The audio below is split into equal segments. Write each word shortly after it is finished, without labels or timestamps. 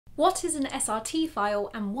What is an SRT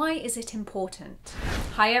file and why is it important?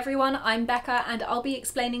 Hi everyone, I'm Becca and I'll be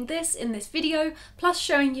explaining this in this video, plus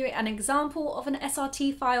showing you an example of an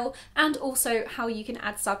SRT file and also how you can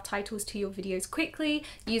add subtitles to your videos quickly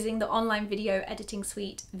using the online video editing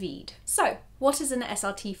suite Veed. So, what is an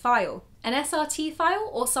SRT file? An SRT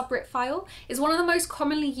file or SubRip file is one of the most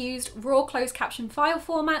commonly used raw closed caption file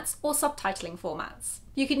formats or subtitling formats.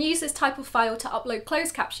 You can use this type of file to upload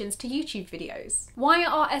closed captions to YouTube videos. Why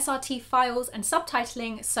are SRT files and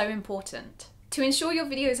subtitling so important? To ensure your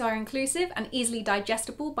videos are inclusive and easily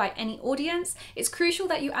digestible by any audience, it's crucial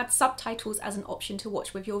that you add subtitles as an option to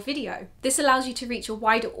watch with your video. This allows you to reach a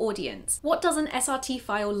wider audience. What does an SRT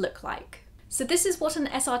file look like? So this is what an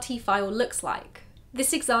SRT file looks like.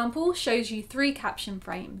 This example shows you 3 caption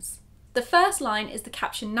frames. The first line is the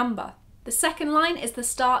caption number. The second line is the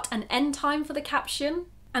start and end time for the caption.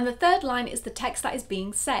 And the third line is the text that is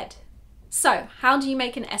being said. So, how do you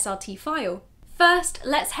make an SRT file? First,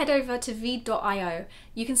 let's head over to veed.io.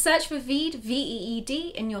 You can search for Veed,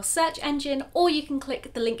 V-E-E-D, in your search engine, or you can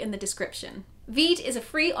click the link in the description. Veed is a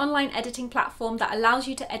free online editing platform that allows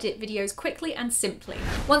you to edit videos quickly and simply.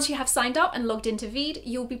 Once you have signed up and logged into Veed,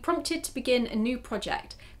 you'll be prompted to begin a new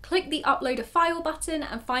project. Click the Upload a File button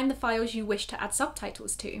and find the files you wish to add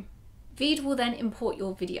subtitles to. Veed will then import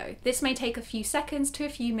your video. This may take a few seconds to a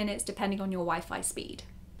few minutes depending on your Wi-Fi speed.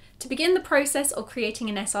 To begin the process of creating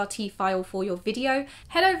an SRT file for your video,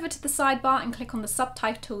 head over to the sidebar and click on the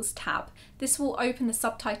Subtitles tab. This will open the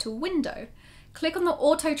subtitle window. Click on the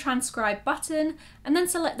Auto Transcribe button and then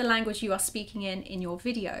select the language you are speaking in your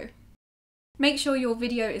video. Make sure your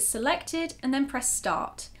video is selected and then press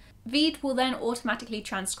Start. Veed will then automatically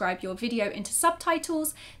transcribe your video into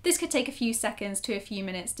subtitles. This could take a few seconds to a few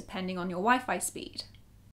minutes depending on your Wi-Fi speed.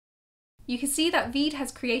 You can see that Veed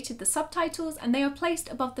has created the subtitles and they are placed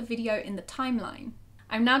above the video in the timeline.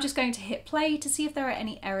 I'm now just going to hit play to see if there are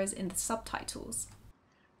any errors in the subtitles.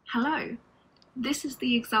 Hello, this is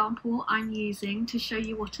the example I'm using to show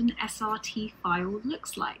you what an SRT file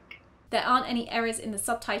looks like. There aren't any errors in the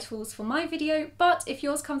subtitles for my video, but if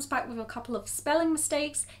yours comes back with a couple of spelling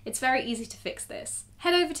mistakes, it's very easy to fix this.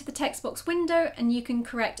 Head over to the text box window and you can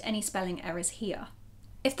correct any spelling errors here.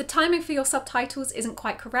 If the timing for your subtitles isn't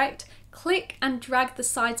quite correct, click and drag the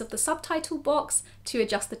sides of the subtitle box to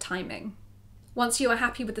adjust the timing. Once you are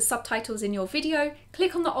happy with the subtitles in your video,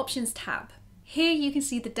 click on the Options tab. Here you can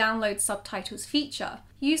see the Download Subtitles feature.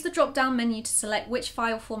 Use the drop-down menu to select which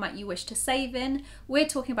file format you wish to save in. We're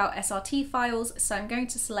talking about SRT files, so I'm going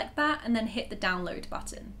to select that and then hit the Download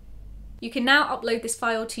button. You can now upload this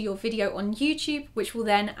file to your video on YouTube, which will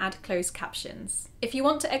then add closed captions. If you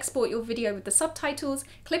want to export your video with the subtitles,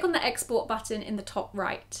 click on the Export button in the top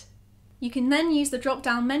right. You can then use the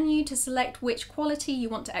drop-down menu to select which quality you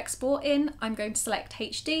want to export in. I'm going to select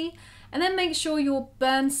HD, and then make sure your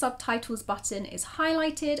Burn Subtitles button is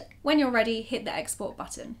highlighted. When you're ready, hit the Export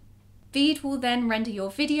button. Veed will then render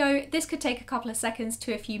your video. This could take a couple of seconds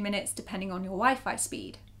to a few minutes depending on your Wi-Fi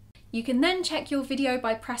speed. You can then check your video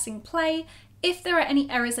by pressing play. If there are any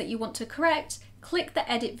errors that you want to correct, click the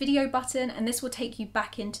Edit Video button and this will take you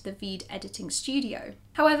back into the Veed editing studio.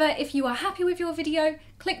 However, if you are happy with your video,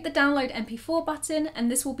 click the Download MP4 button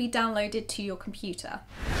and this will be downloaded to your computer.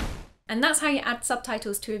 And that's how you add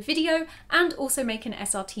subtitles to a video and also make an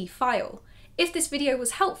SRT file. If this video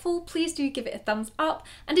was helpful, please do give it a thumbs up,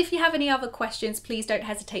 and if you have any other questions, please don't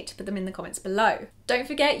hesitate to put them in the comments below. Don't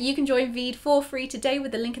forget you can join Veed for free today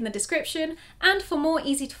with the link in the description, and for more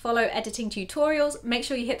easy to follow editing tutorials, make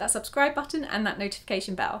sure you hit that subscribe button and that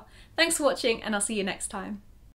notification bell. Thanks for watching and I'll see you next time.